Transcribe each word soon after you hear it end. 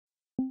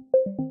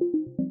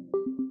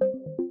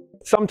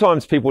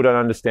Sometimes people don't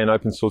understand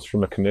open source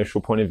from a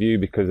commercial point of view,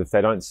 because if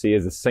they don't see it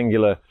as a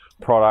singular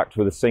product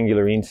with a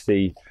singular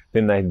entity,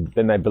 then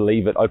they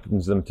believe it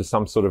opens them to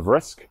some sort of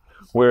risk.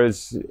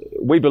 Whereas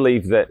we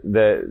believe that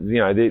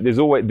there's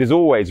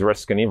always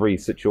risk in every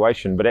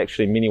situation, but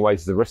actually in many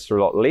ways the risks are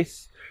a lot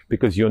less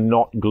because you're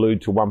not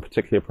glued to one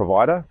particular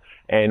provider.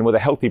 And with a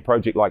healthy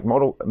project like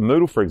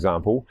Moodle, for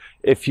example,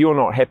 if you're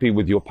not happy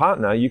with your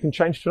partner, you can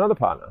change to another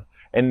partner.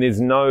 And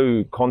there's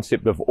no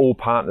concept of all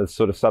partners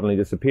sort of suddenly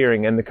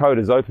disappearing, and the code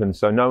is open,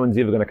 so no one's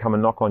ever going to come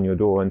and knock on your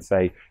door and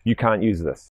say, you can't use this.